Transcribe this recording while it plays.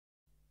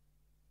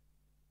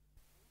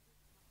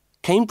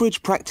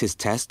Cambridge Practice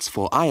Tests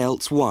for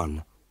IELTS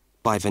 1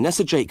 by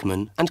Vanessa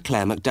Jakeman and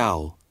Claire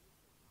McDowell.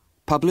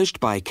 Published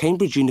by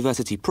Cambridge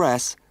University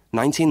Press,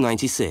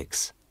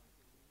 1996.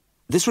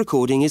 This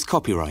recording is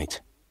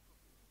copyright.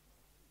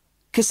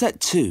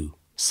 Cassette 2,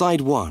 Side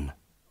 1.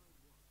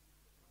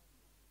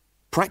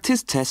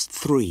 Practice Test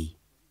 3.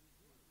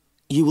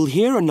 You will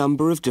hear a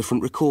number of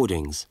different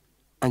recordings,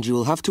 and you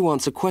will have to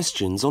answer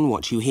questions on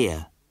what you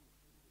hear.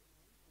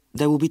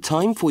 There will be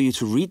time for you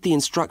to read the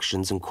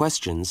instructions and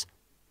questions,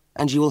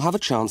 and you will have a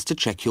chance to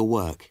check your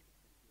work.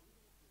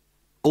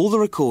 All the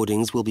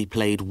recordings will be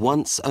played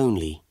once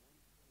only.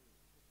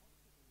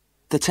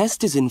 The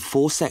test is in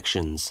 4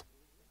 sections.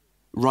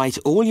 Write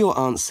all your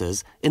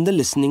answers in the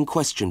listening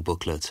question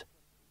booklet.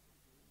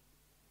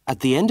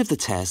 At the end of the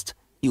test,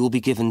 you will be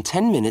given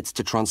 10 minutes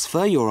to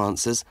transfer your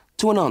answers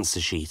to an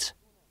answer sheet.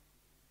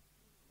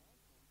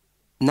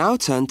 Now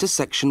turn to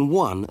section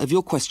 1 of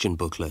your question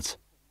booklet.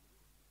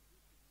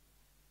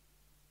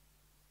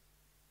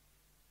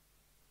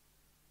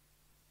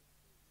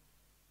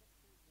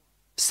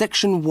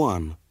 Section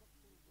 1.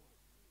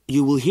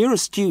 You will hear a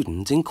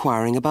student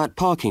inquiring about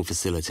parking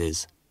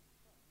facilities.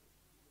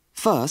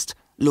 First,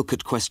 look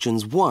at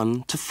questions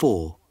 1 to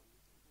 4.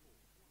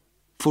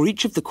 For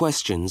each of the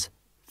questions,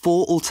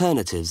 4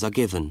 alternatives are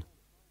given.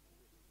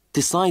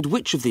 Decide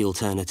which of the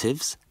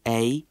alternatives,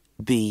 A,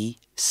 B,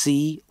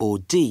 C or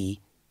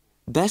D,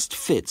 best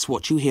fits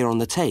what you hear on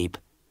the tape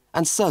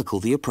and circle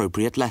the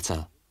appropriate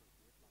letter.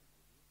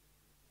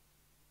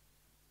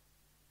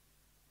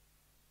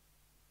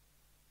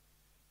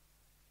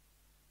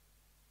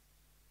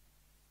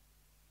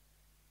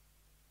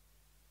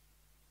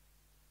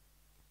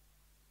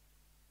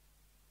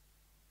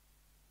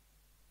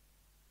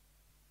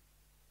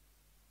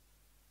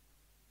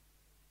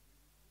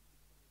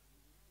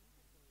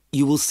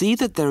 You will see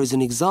that there is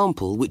an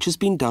example which has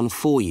been done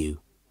for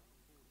you.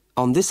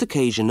 On this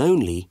occasion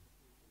only,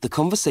 the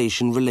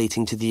conversation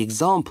relating to the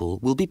example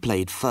will be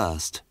played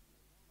first.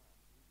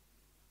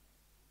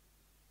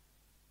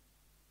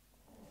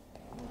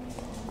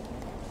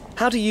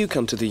 How do you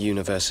come to the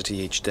university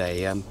each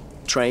day?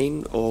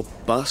 Train or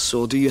bus,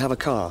 or do you have a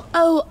car?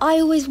 Oh, I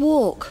always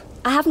walk.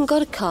 I haven't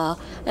got a car,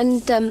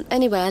 and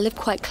anyway, I live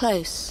quite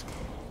close.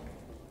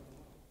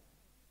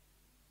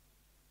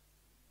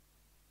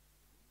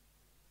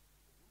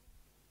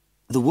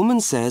 The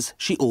woman says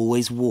she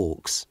always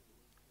walks,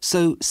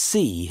 so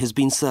C has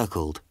been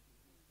circled.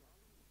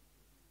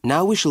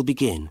 Now we shall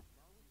begin.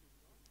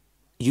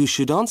 You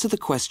should answer the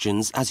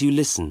questions as you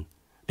listen,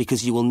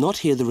 because you will not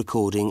hear the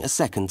recording a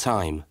second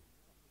time.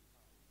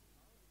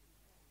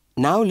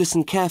 Now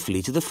listen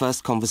carefully to the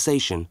first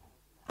conversation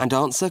and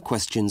answer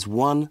questions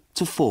 1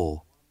 to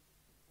 4.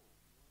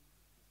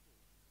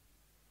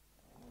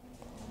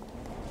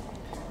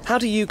 How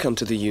do you come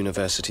to the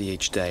university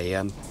each day?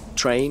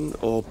 Train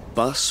or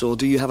bus, or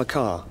do you have a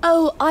car?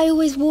 Oh, I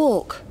always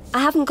walk. I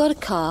haven't got a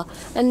car,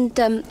 and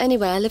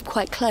anyway, I live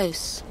quite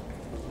close.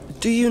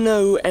 Do you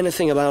know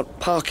anything about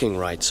parking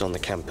rights on the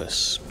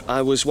campus?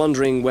 I was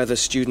wondering whether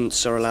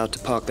students are allowed to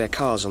park their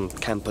cars on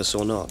campus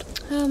or not.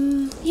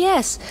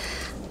 Yes.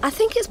 I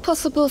think it's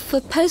possible for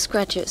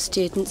postgraduate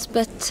students,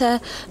 but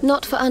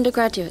not for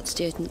undergraduate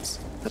students.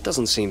 That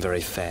doesn't seem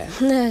very fair.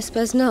 No, I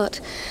suppose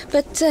not.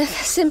 But there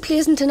simply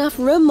isn't enough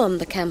room on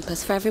the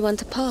campus for everyone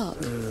to park.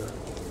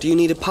 Do you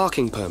need a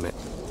parking permit?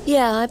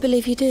 Yeah, I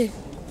believe you do.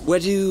 Where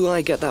do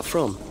I get that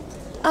from?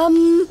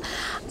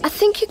 I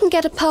think you can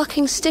get a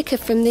parking sticker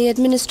from the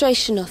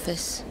administration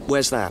office.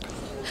 Where's that?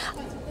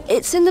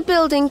 It's in the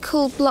building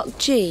called Block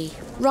G,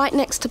 right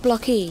next to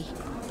Block E.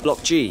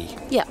 Block G?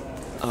 Yeah.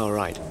 Oh,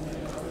 right.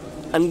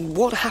 And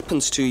what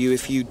happens to you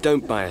if you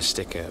don't buy a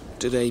sticker?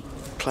 Do they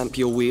clamp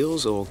your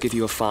wheels or give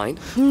you a fine?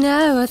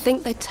 No, I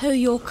think they tow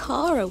your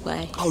car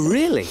away. Oh,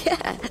 really?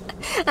 Yeah.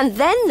 And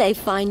then they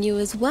fine you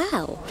as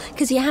well,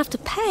 because you have to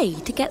pay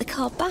to get the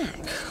car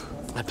back.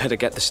 I'd better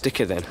get the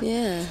sticker then.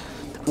 Yeah.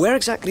 Where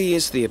exactly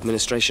is the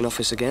administration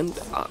office again?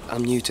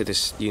 I'm new to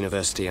this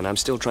university and I'm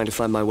still trying to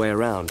find my way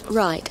around.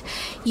 Right.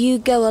 You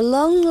go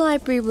along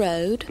Library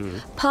Road,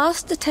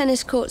 past the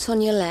tennis courts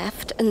on your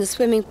left and the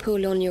swimming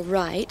pool on your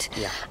right.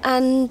 Yeah.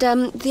 And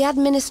the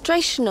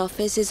administration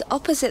office is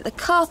opposite the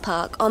car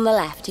park on the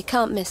left. You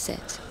can't miss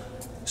it.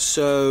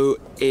 So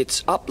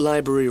it's up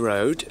Library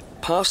Road,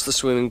 past the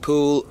swimming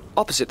pool,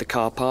 opposite the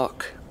car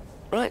park.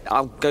 Right,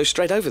 I'll go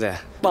straight over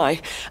there.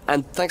 Bye,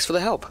 and thanks for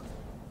the help.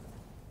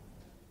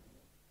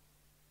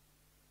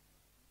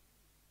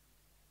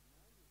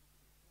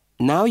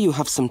 Now you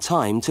have some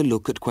time to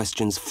look at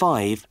questions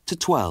 5 to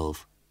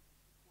 12.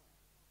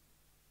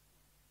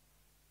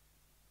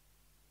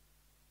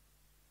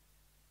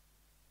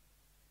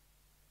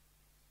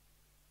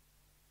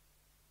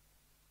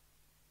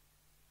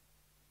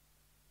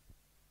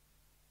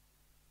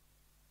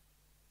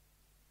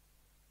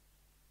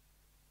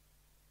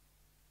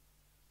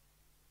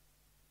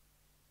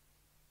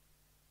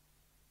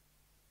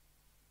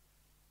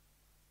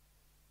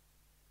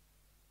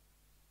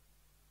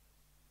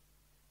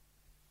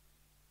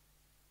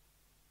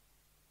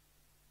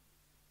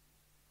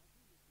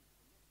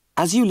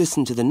 As you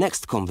listen to the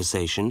next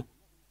conversation,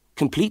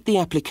 complete the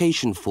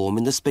application form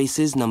in the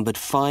spaces numbered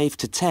 5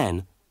 to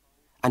 10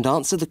 and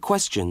answer the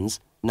questions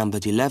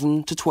numbered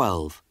 11 to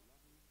 12.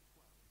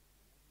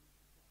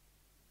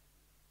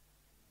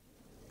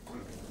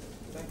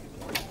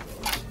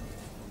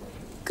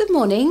 Good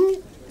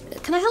morning.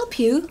 Can I help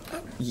you?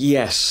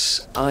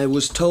 Yes, I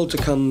was told to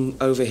come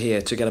over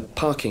here to get a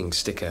parking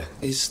sticker.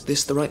 Is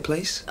this the right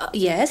place?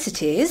 Yes,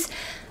 it is.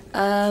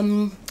 Are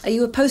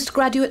you a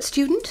postgraduate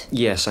student?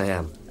 Yes, I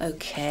am.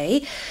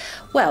 Okay.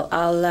 Well,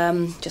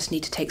 I'll just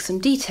need to take some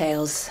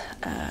details.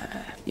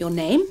 Your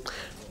name?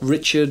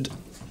 Richard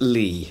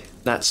Lee.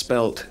 That's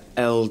spelt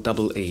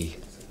L-E-E.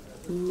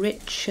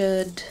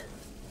 Richard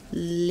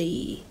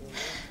Lee.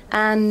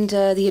 And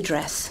the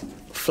address?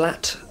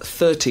 Flat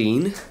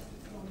 13,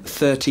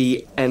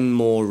 30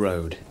 Enmore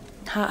Road.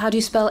 How do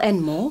you spell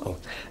Enmore? Oh,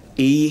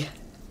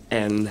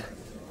 E-N-M-O-R-E.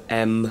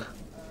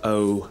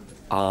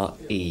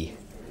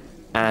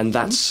 And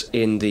that's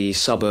in the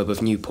suburb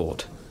of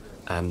Newport.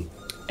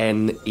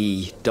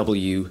 N-E-W-P-O-R-T.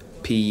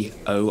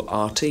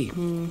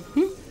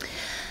 Mm-hmm.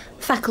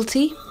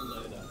 Faculty?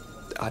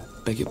 I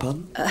beg your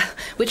pardon?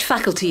 Which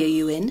faculty are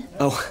you in?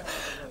 Oh,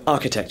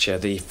 architecture,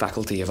 the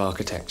Faculty of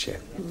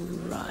Architecture.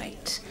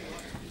 Right.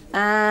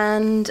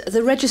 And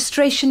the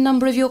registration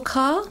number of your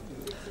car?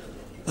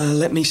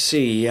 Let me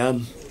see.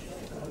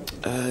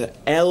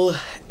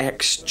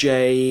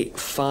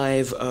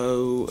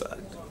 LXJ50...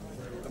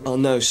 Oh,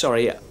 no,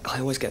 sorry. I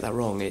always get that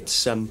wrong.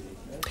 It's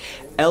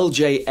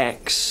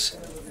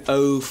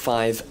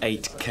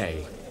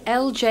LJX058K.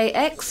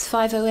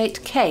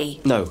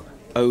 LJX508K? No,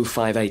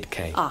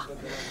 058K. Ah.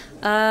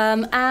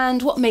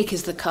 And what make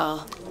is the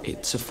car?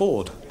 It's a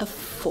Ford. A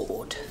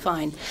Ford.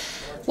 Fine.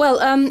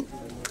 Well,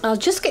 I'll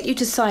just get you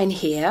to sign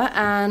here,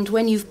 and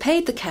when you've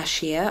paid the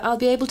cashier, I'll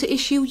be able to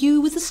issue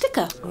you with a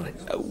sticker. All right.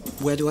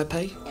 Where do I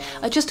pay?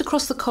 Just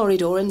across the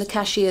corridor in the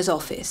cashier's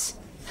office.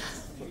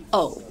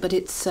 Oh, but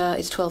it's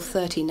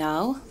 12:30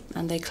 now,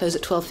 and they close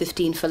at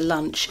 12:15 for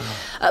lunch.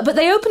 But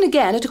they open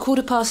again at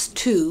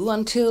 2:15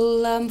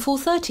 until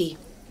 4:30.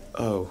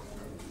 Oh,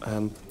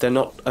 they're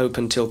not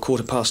open till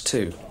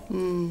 2:15?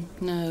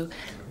 No.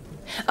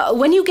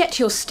 When you get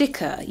your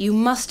sticker, you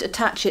must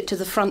attach it to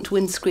the front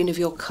windscreen of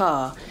your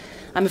car.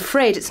 I'm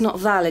afraid it's not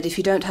valid if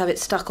you don't have it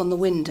stuck on the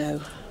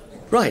window.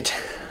 Right,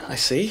 I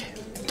see.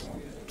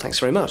 Thanks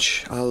very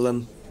much.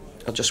 I'll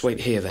just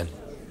wait here then.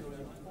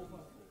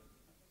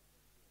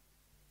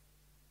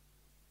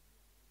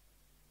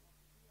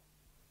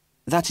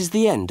 That is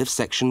the end of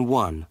section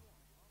 1.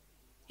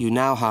 You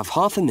now have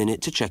half a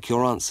minute to check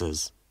your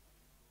answers.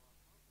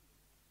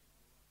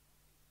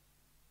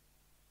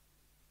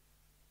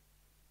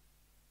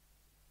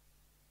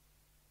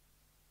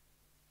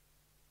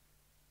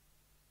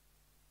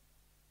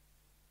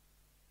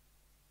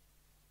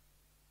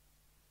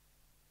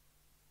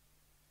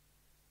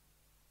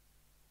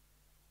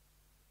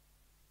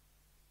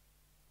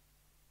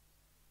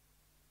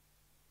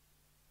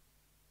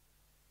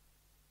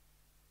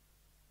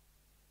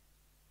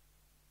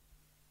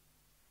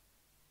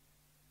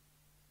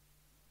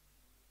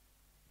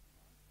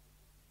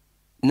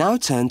 Now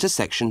turn to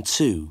section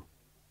 2.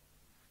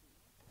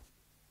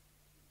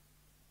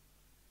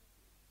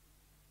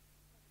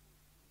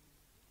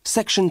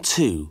 Section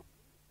 2.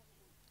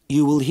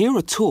 You will hear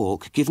a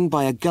talk given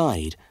by a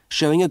guide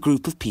showing a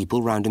group of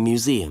people round a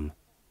museum.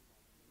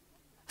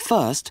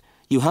 First,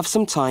 you have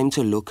some time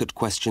to look at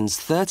questions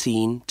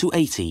 13 to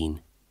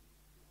 18.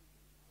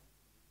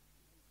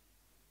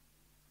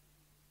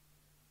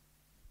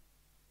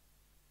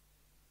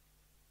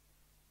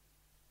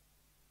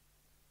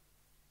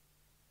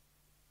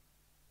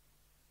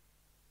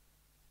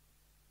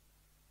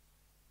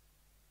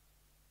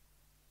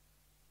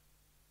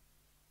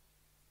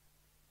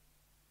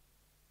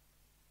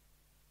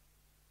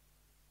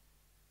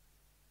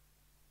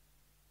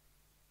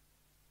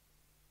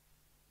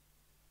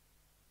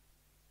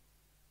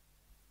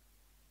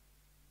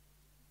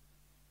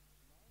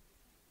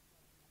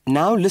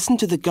 Now listen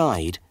to the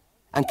guide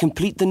and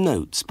complete the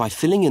notes by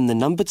filling in the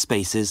numbered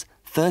spaces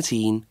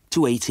 13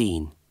 to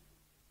 18.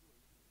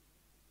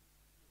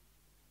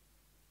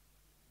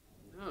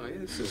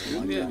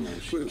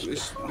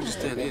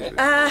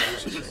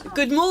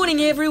 Good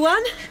morning,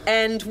 everyone,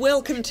 and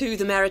welcome to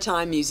the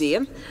Maritime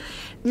Museum.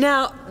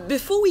 Now,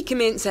 before we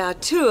commence our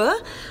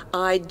tour,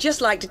 I'd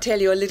just like to tell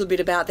you a little bit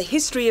about the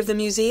history of the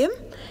museum.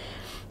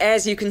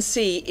 As you can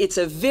see, it's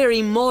a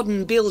very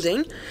modern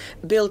building,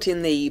 built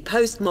in the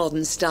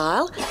postmodern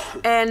style,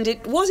 and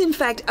it was in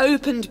fact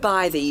opened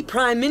by the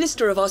Prime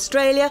Minister of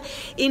Australia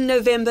in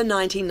November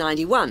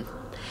 1991.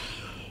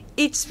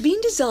 It's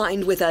been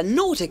designed with a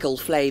nautical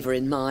flavour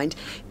in mind,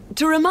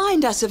 to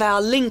remind us of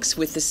our links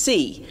with the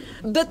sea.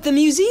 But the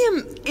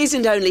museum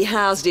isn't only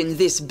housed in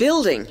this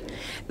building.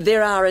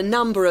 There are a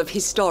number of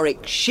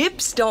historic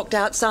ships docked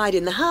outside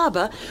in the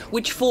harbour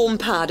which form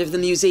part of the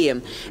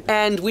museum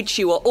and which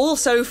you are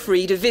also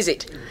free to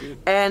visit.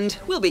 And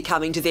we'll be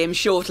coming to them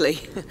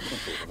shortly.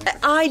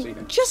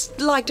 I'd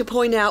just like to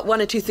point out one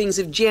or two things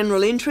of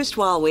general interest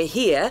while we're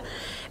here.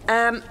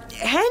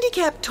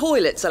 Handicapped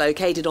toilets are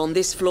located on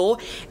this floor,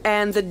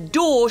 and the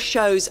door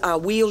shows a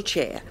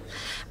wheelchair.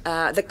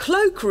 The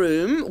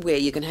cloakroom, where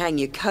you can hang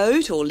your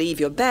coat or leave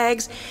your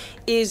bags,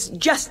 is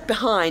just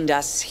behind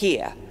us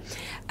here.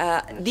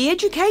 The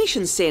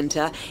education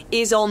centre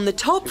is on the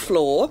top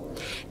floor,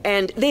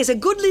 and there's a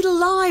good little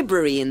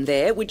library in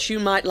there which you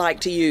might like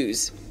to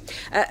use.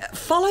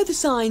 Follow the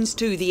signs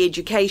to the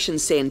education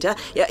centre.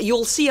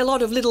 You'll see a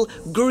lot of little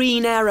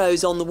green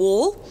arrows on the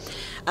wall.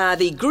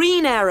 The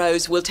green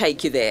arrows will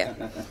take you there.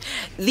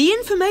 The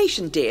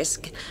information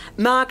desk,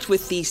 marked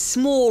with the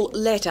small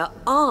letter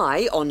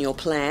I on your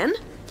plan,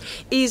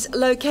 is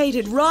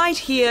located right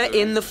here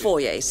in the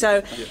foyer.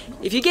 So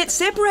if you get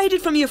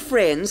separated from your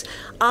friends,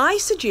 I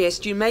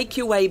suggest you make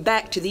your way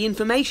back to the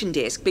information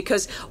desk,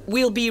 because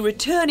we'll be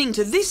returning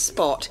to this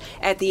spot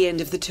at the end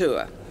of the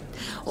tour.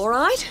 All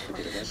right?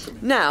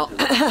 Now,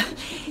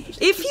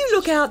 if you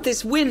look out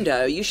this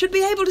window, you should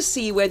be able to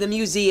see where the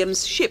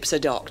museum's ships are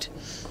docked.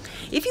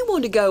 If you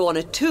want to go on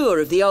a tour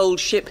of the old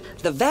ship,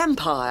 the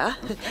Vampire,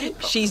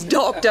 she's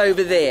docked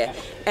over there,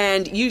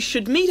 and you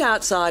should meet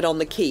outside on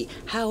the quay.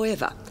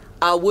 However,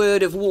 a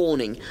word of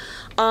warning,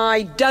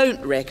 I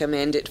don't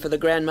recommend it for the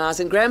grandmas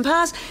and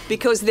grandpas,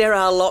 because there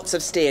are lots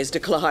of stairs to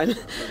climb.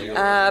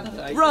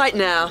 Right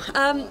now,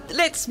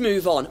 let's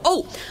move on.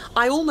 Oh,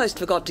 I almost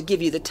forgot to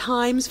give you the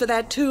times for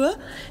that tour.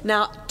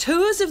 Now,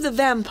 tours of the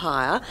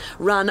Vampire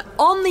run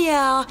on the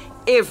hour,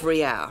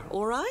 every hour,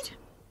 all right?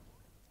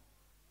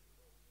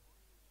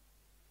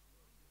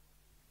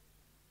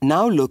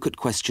 Now look at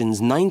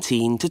questions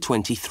 19 to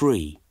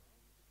 23.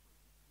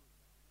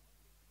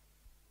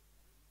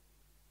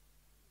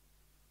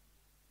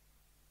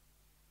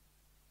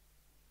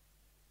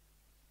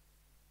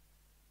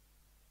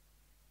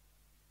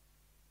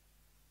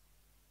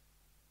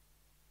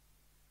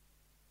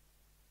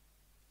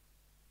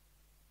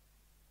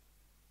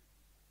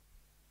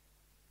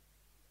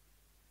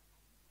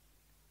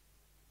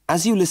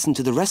 As you listen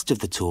to the rest of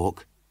the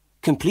talk,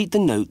 complete the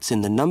notes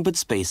in the numbered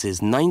spaces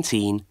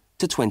 19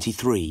 to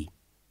 23.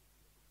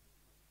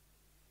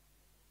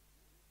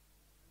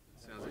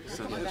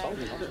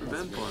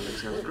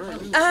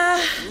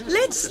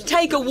 Let's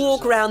take a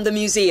walk around the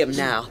museum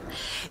now.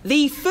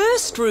 The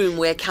first room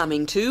we're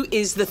coming to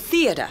is the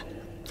theatre.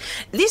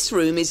 This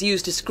room is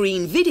used to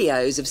screen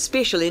videos of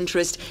special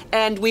interest,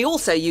 and we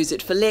also use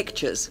it for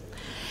lectures.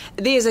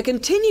 There's a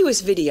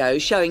continuous video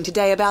showing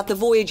today about the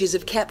voyages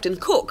of Captain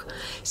Cook,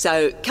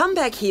 so come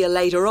back here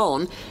later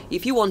on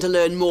if you want to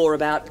learn more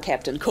about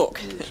Captain Cook.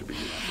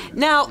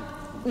 Now,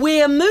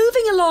 we're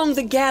moving along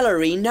the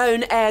gallery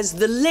known as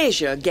the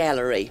Leisure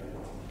Gallery.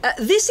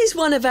 This is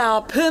one of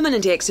our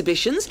permanent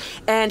exhibitions,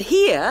 and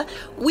here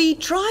we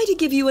try to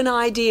give you an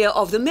idea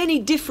of the many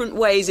different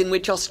ways in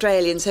which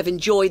Australians have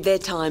enjoyed their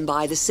time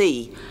by the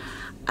sea.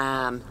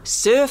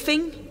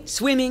 Surfing,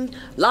 swimming,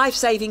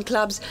 life-saving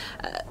clubs,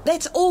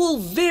 that's all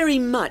very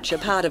much a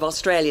part of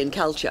Australian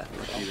culture.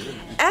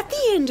 At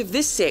the end of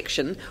this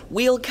section,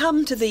 we'll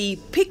come to the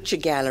picture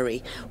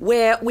gallery,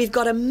 where we've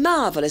got a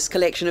marvellous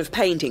collection of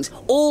paintings,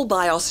 all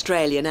by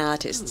Australian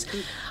artists.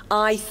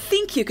 I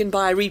think you can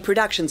buy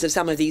reproductions of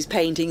some of these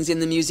paintings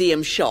in the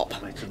museum shop.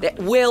 They're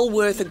well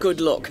worth a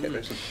good look.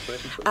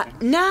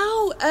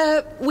 Now,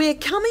 we're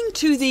coming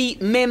to the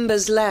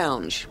Members'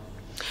 Lounge.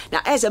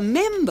 Now, as a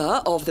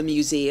member of the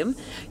museum,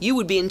 you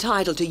would be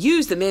entitled to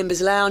use the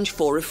Members' Lounge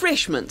for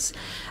refreshments.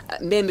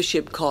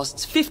 Membership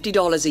costs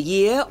 $50 a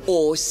year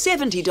or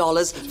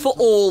 $70 for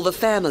all the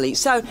family.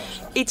 So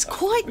it's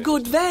quite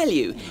good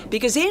value,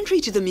 because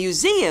entry to the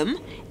museum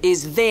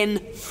is then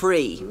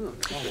free.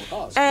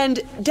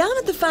 And down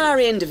at the far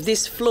end of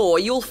this floor,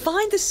 you'll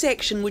find the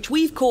section which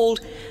we've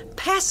called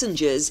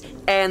Passengers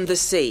and the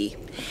Sea.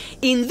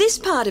 In this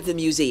part of the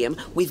museum,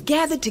 we've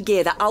gathered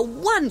together a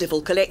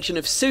wonderful collection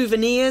of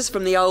souvenirs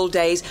from the old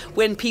days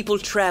when people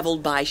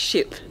travelled by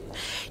ship.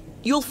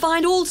 You'll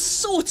find all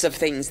sorts of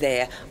things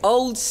there.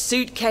 Old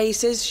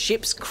suitcases,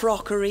 ship's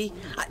crockery,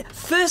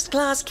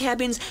 first-class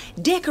cabins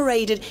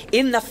decorated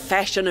in the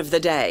fashion of the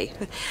day.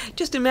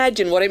 Just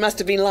imagine what it must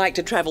have been like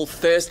to travel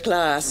first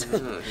class.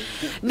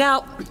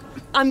 Now,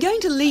 I'm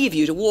going to leave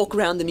you to walk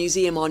around the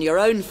museum on your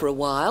own for a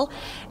while,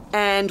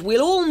 and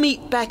we'll all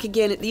meet back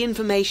again at the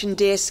information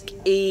desk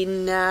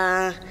in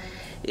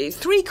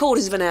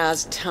 3/4 of an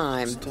hour's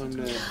time.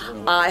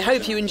 I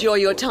hope you enjoy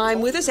your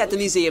time with us at the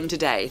museum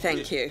today.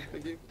 Thank you.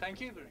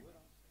 Thank you very much.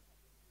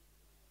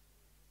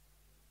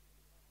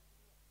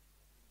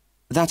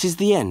 That is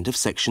the end of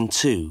section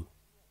 2.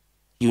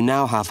 You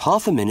now have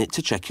half a minute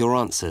to check your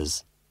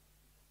answers.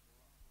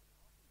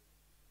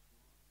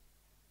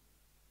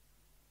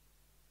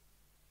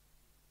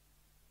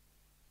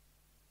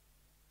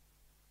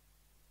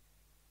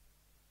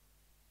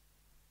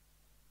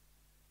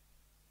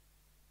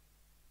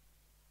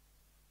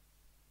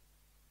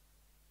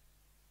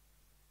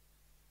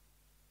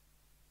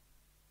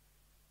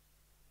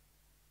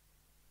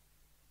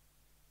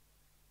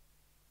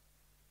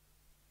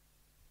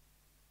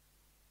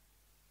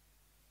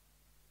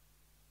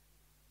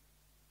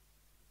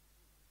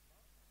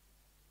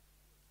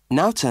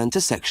 Now turn to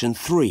section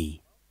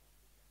 3.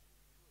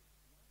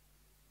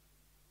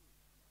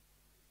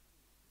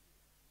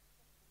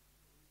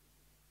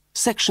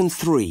 Section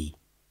 3.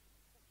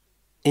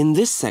 In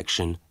this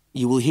section,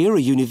 you will hear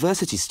a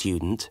university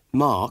student,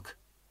 Mark,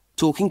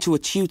 talking to a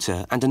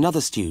tutor and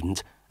another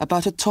student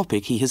about a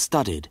topic he has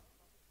studied.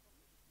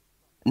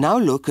 Now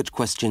look at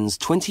questions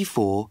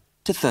 24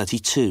 to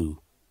 32.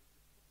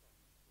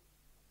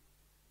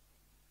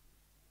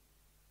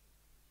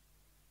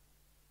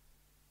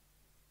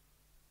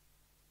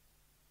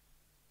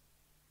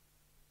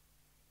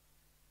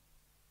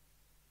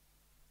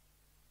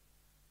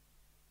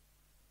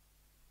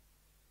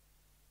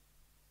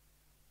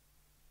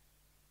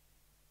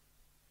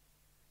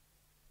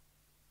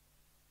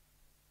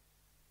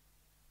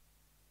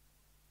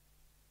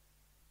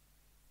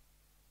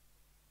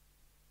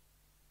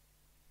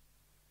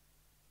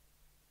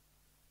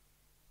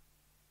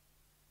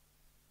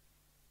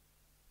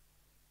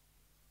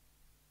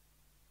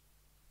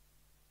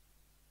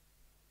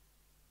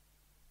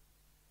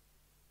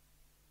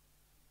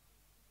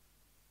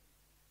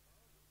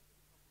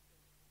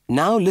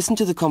 Now listen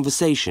to the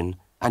conversation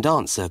and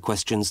answer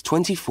questions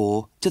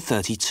 24 to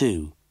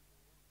 32.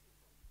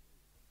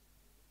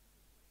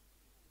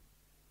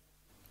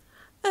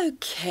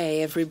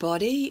 Okay,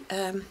 everybody.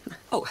 Good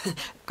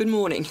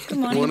morning. Good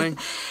morning. Morning.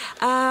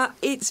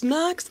 It's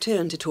Mark's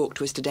turn to talk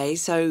to us today,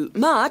 so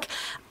Mark,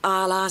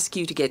 I'll ask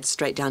you to get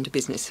straight down to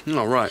business.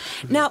 All right.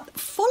 Now,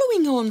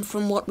 following on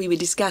from what we were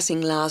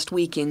discussing last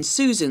week in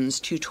Susan's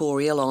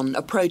tutorial on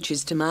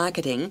approaches to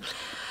marketing,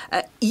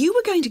 you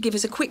were going to give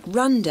us a quick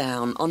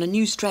rundown on a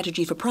new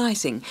strategy for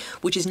pricing,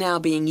 which is now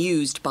being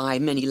used by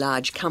many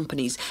large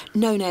companies,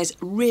 known as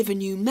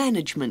revenue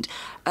management,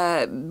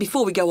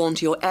 before we go on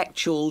to your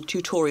actual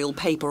tutorial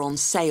paper on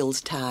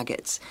sales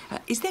targets.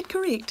 Is that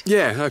correct?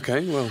 Yeah,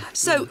 okay, well...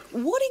 So,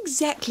 what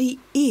exactly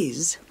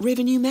is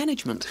revenue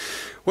management?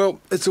 Well,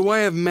 it's a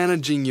way of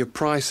managing your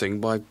pricing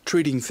by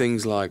treating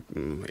things like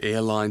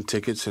airline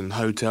tickets and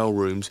hotel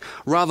rooms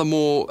rather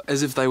more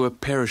as if they were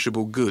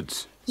perishable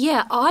goods.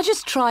 Yeah, I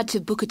just tried to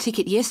book a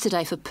ticket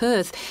yesterday for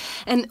Perth,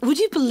 and would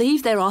you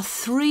believe there are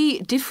 3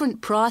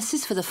 different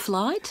prices for the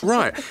flight?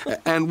 Right,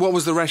 and what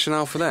was the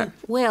rationale for that?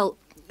 Well,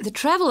 the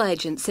travel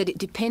agent said it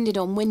depended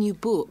on when you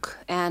book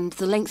and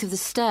the length of the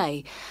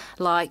stay.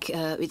 Like,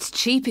 it's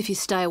cheap if you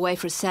stay away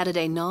for a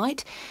Saturday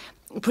night,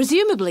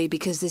 presumably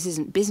because this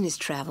isn't business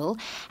travel,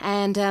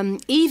 and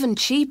even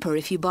cheaper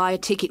if you buy a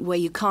ticket where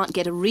you can't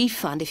get a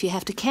refund if you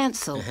have to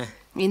cancel.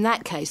 In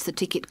that case, the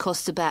ticket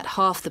costs about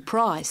half the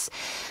price.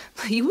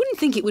 You wouldn't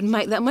think it would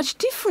make that much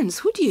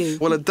difference, would you?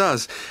 Well, it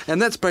does,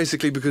 and that's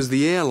basically because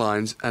the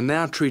airlines are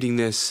now treating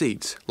their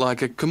seats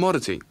like a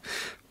commodity.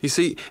 You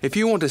see, if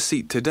you want a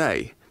seat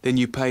today, then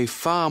you pay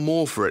far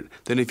more for it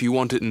than if you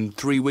want it in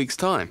 3 weeks'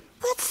 time.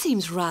 That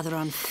seems rather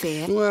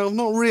unfair. Well,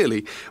 not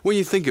really. When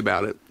you think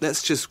about it,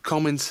 that's just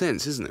common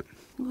sense, isn't it?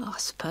 Well, I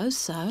suppose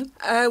so.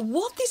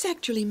 What this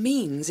actually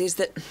means is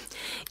that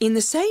in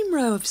the same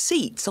row of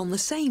seats on the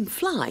same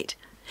flight,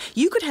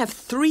 you could have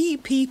 3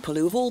 people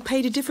who have all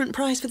paid a different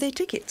price for their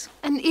tickets.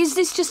 And is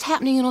this just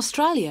happening in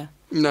Australia?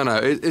 No,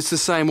 it's the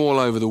same all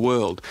over the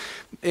world.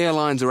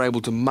 Airlines are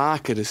able to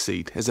market a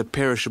seat as a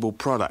perishable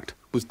product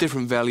with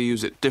different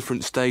values at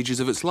different stages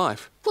of its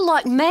life. Well,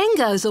 like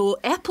mangoes or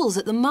apples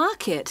at the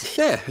market.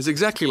 Yeah, it's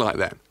exactly like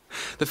that.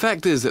 The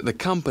fact is that the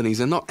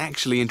companies are not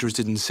actually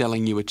interested in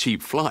selling you a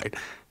cheap flight.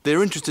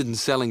 They're interested in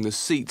selling the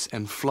seats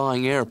and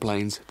flying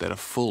airplanes that are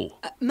full.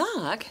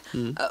 Mark,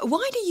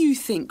 why do you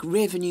think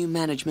revenue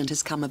management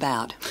has come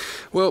about?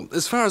 Well,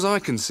 as far as I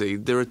can see,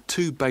 there are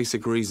 2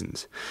 basic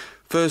reasons.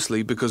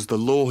 Firstly, because the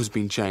law has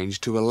been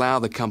changed to allow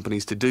the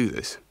companies to do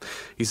this.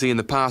 You see, in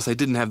the past, they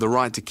didn't have the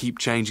right to keep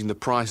changing the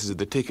prices of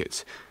the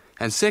tickets.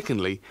 And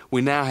secondly,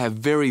 we now have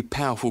very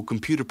powerful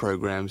computer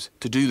programs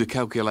to do the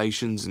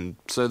calculations, and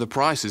so the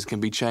prices can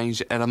be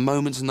changed at a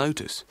moment's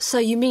notice. So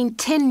you mean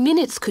 10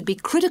 minutes could be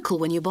critical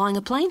when you're buying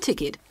a plane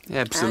ticket?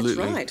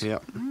 Absolutely. That's right.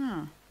 Yep.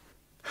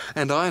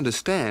 And I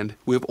understand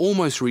we've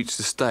almost reached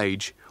the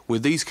stage where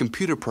these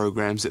computer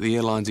programs that the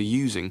airlines are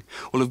using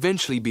will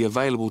eventually be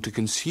available to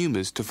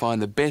consumers to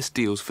find the best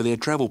deals for their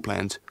travel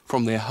plans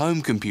from their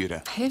home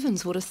computer.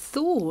 Heavens, what a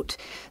thought.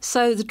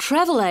 So the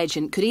travel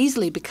agent could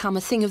easily become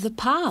a thing of the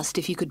past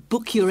if you could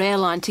book your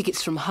airline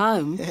tickets from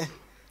home.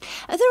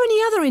 Are there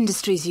any other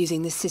industries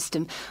using this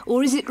system,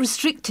 or is it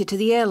restricted to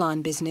the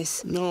airline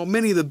business? No,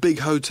 many of the big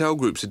hotel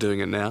groups are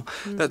doing it now.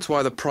 That's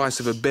why the price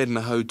of a bed in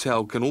a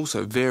hotel can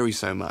also vary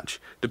so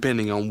much,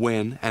 depending on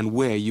when and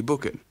where you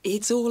book it.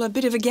 It's all a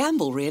bit of a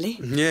gamble, really.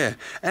 Yeah,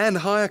 and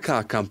hire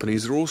car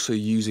companies are also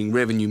using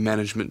revenue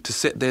management to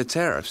set their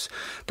tariffs,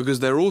 because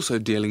they're also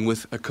dealing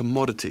with a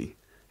commodity,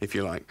 if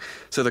you like.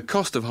 So the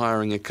cost of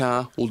hiring a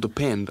car will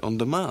depend on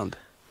demand.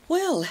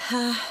 Well,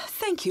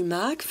 thank you,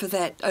 Mark, for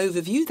that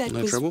overview. That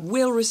No was trouble.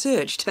 well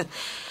researched.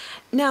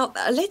 Now,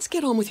 let's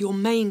get on with your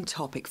main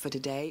topic for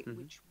today.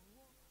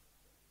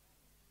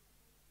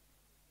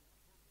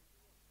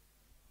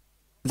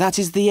 That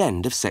is the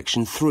end of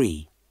section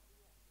 3.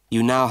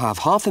 You now have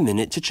half a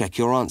minute to check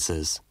your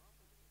answers.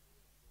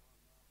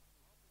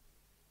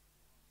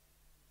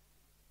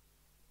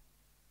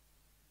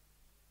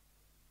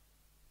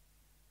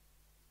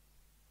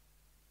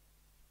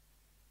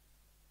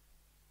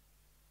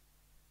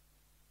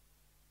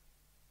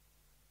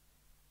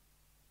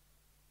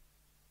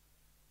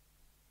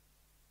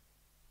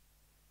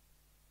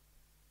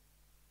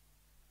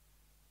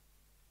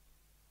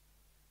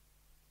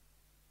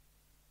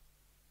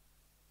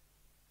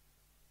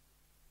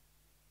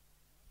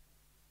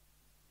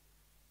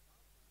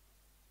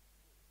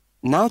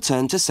 Now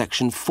turn to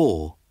section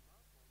 4.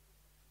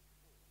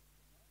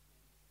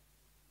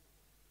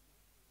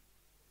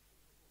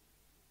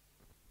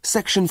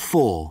 Section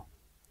 4.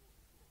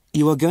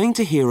 You are going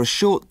to hear a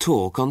short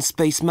talk on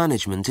space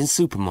management in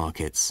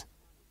supermarkets.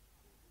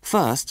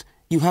 First,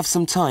 you have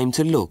some time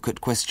to look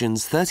at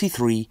questions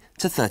 33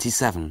 to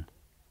 37.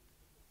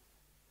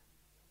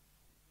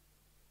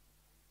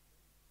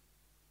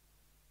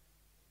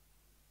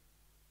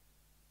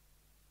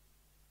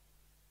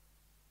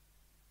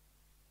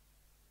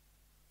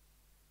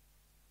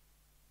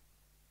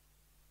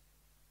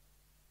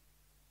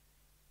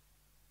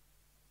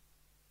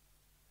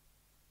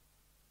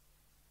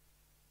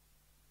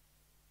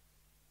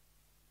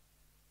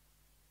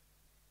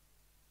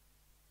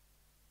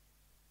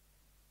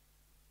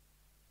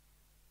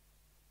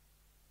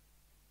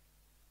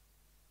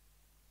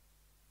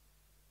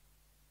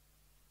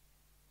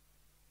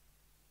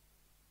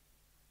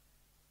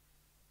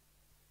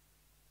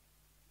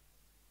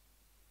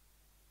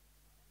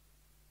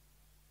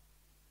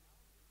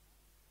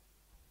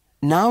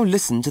 Now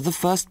listen to the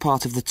first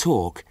part of the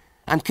talk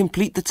and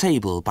complete the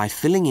table by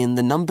filling in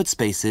the numbered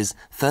spaces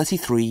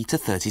 33 to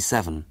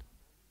 37.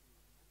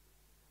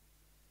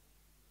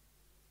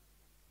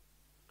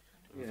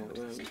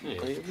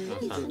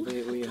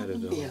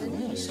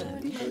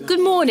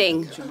 Good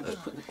morning.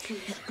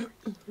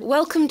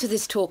 Welcome to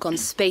this talk on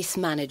space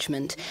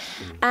management.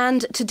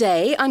 And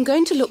today I'm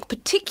going to look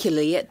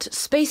particularly at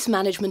space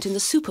management in the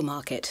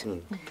supermarket.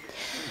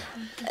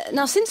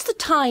 Now, since the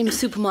time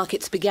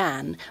supermarkets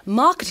began,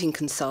 marketing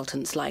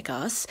consultants like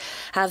us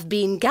have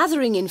been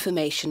gathering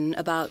information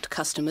about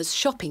customers'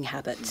 shopping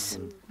habits.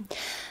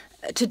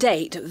 To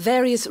date,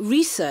 various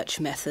research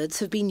methods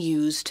have been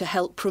used to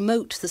help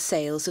promote the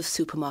sales of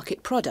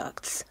supermarket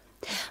products.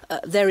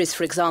 There is,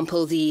 for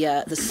example,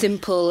 the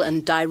simple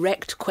and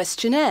direct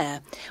questionnaire,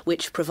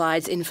 which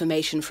provides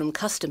information from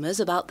customers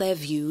about their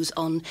views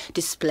on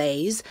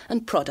displays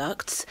and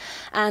products,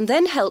 and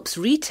then helps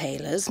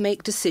retailers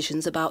make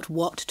decisions about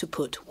what to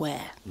put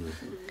where.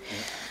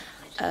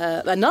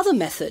 Another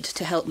method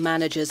to help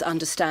managers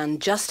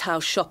understand just how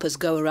shoppers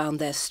go around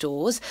their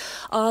stores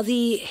are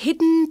the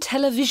hidden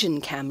television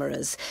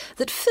cameras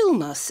that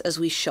film us as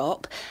we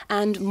shop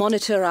and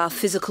monitor our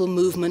physical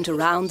movement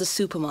around the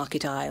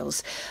supermarket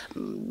aisles.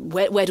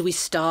 Where do we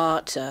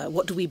start?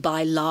 What do we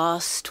buy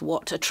last?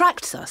 What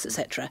attracts us,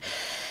 etc.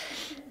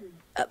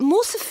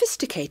 More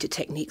sophisticated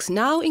techniques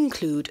now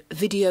include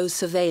video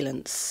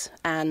surveillance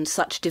and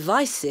such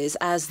devices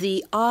as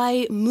the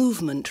eye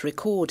movement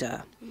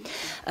recorder.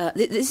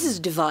 This is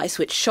a device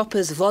which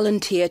shoppers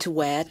volunteer to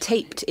wear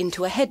taped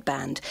into a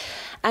headband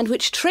and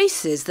which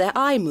traces their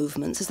eye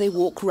movements as they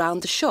walk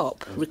round the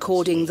shop,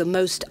 recording the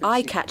most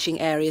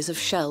eye-catching areas of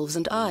shelves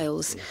and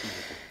aisles.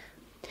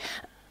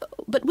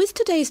 But with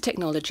today's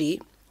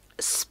technology,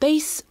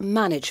 space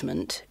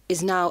management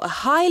is now a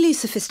highly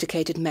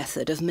sophisticated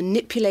method of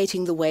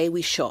manipulating the way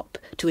we shop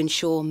to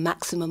ensure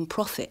maximum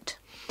profit.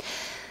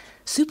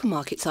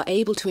 Supermarkets are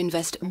able to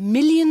invest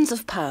millions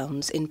of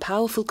pounds in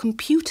powerful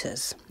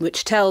computers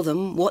which tell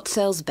them what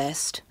sells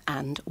best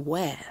and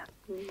where.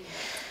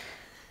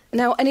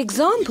 Now, an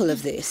example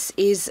of this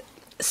is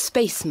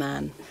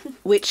Spaceman,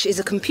 which is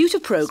a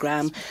computer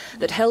program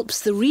that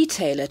helps the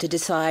retailer to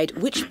decide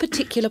which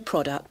particular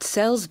product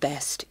sells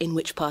best in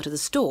which part of the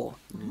store.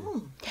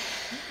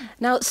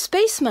 Now,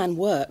 Spaceman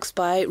works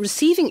by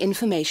receiving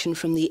information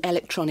from the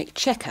electronic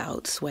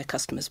checkouts, where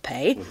customers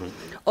pay,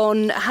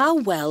 on how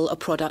well a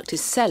product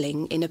is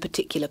selling in a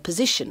particular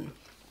position.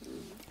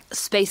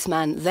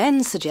 Spaceman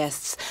then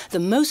suggests the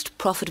most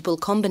profitable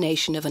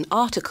combination of an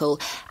article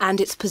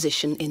and its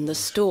position in the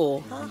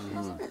store.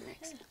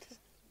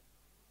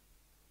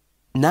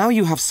 Now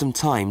you have some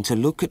time to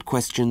look at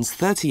questions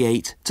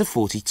 38 to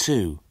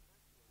 42.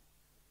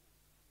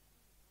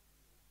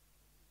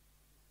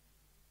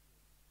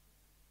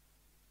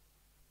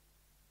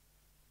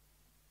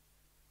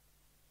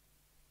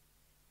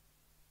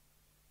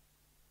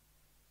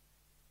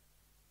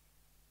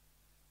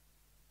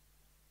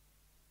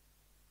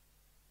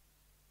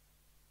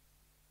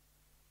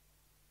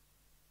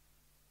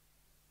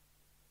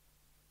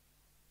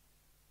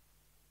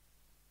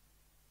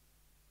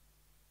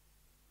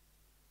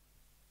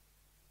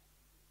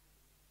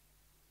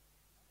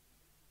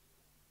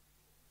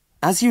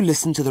 As you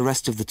listen to the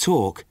rest of the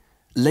talk,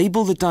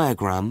 label the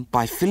diagram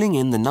by filling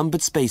in the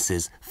numbered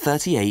spaces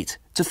 38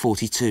 to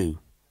 42.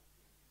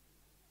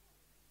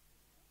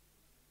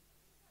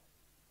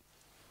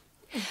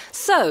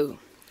 So,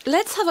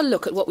 let's have a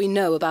look at what we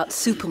know about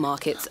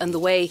supermarkets and the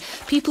way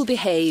people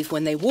behave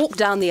when they walk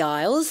down the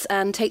aisles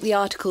and take the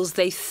articles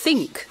they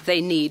think they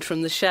need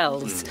from the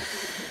shelves.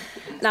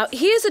 Now,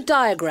 here's a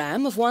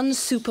diagram of one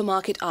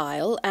supermarket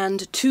aisle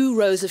and 2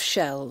 rows of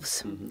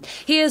shelves.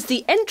 Here's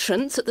the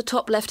entrance at the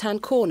top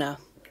left-hand corner.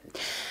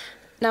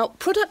 Now,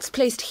 products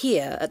placed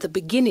here at the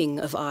beginning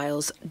of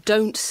aisles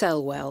don't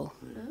sell well.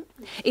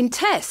 In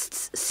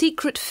tests,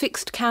 secret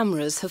fixed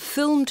cameras have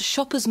filmed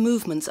shoppers'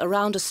 movements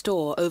around a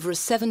store over a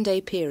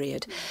 7-day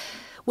period.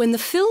 When the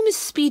film is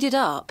speeded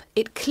up,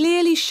 it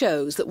clearly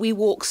shows that we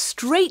walk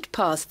straight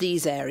past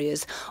these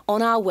areas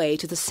on our way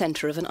to the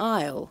centre of an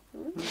aisle.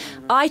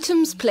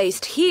 Items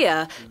placed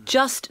here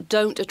just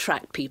don't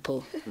attract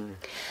people.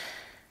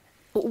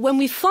 When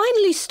we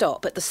finally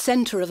stop at the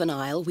centre of an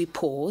aisle, we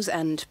pause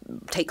and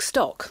take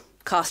stock,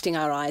 casting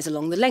our eyes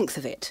along the length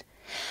of it.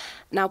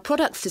 Now,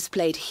 products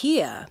displayed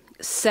here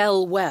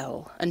sell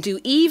well and do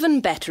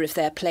even better if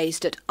they're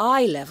placed at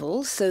eye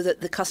level so that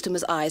the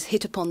customer's eyes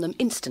hit upon them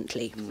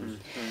instantly.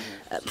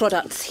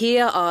 Products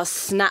here are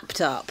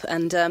snapped up,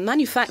 and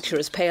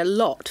manufacturers pay a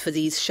lot for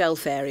these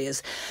shelf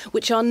areas,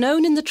 which are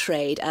known in the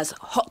trade as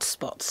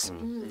hotspots.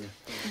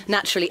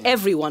 Naturally,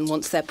 everyone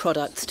wants their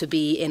products to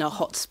be in a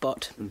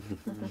hotspot.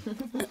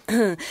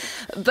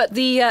 But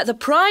the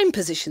prime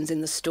positions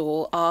in the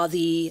store are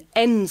the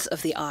ends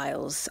of the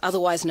aisles,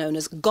 otherwise known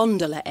as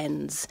gondola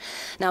ends.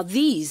 Now,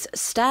 these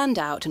stand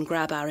out and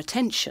grab our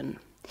attention.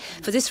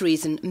 For this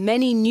reason,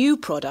 many new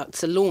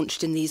products are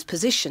launched in these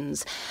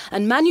positions,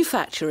 and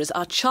manufacturers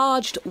are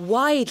charged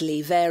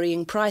widely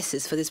varying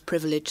prices for this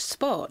privileged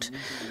spot.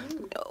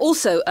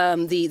 Also,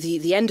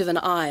 the end of an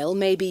aisle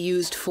may be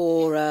used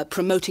for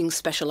promoting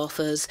special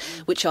offers,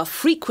 which are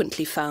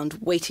frequently found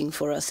waiting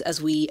for us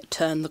as we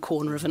turn the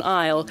corner of an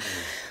aisle.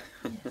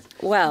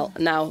 Well,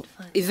 now,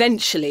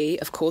 eventually,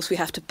 of course, we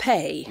have to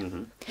pay.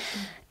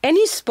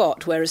 Any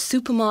spot where a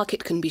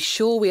supermarket can be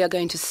sure we are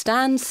going to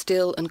stand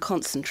still and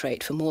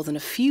concentrate for more than a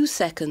few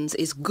seconds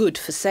is good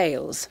for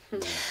sales.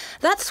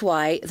 That's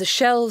why the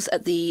shelves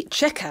at the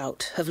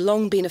checkout have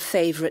long been a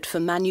favourite for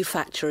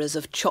manufacturers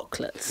of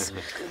chocolates.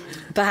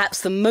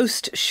 Perhaps the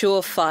most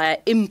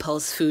surefire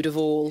impulse food of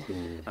all.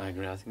 I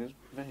agree. I think it's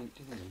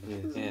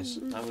very... Yes,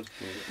 I would...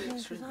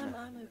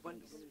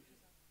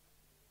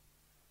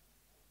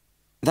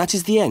 That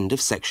is the end of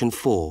section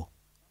 4.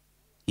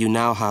 You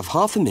now have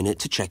half a minute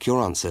to check your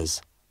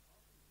answers.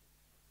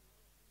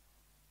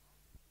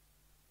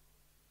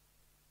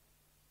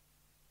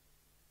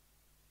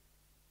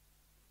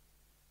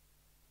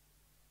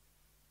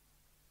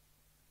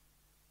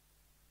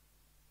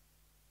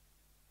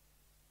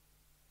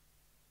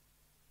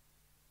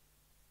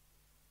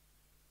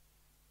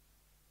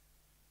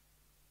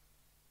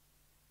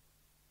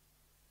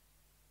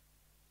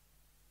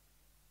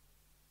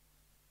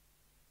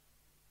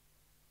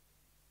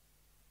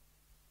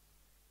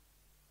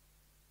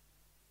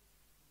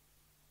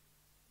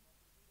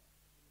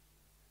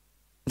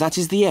 That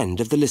is the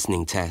end of the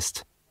listening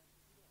test.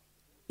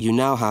 You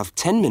now have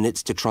 10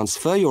 minutes to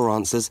transfer your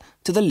answers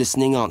to the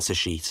listening answer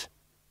sheet.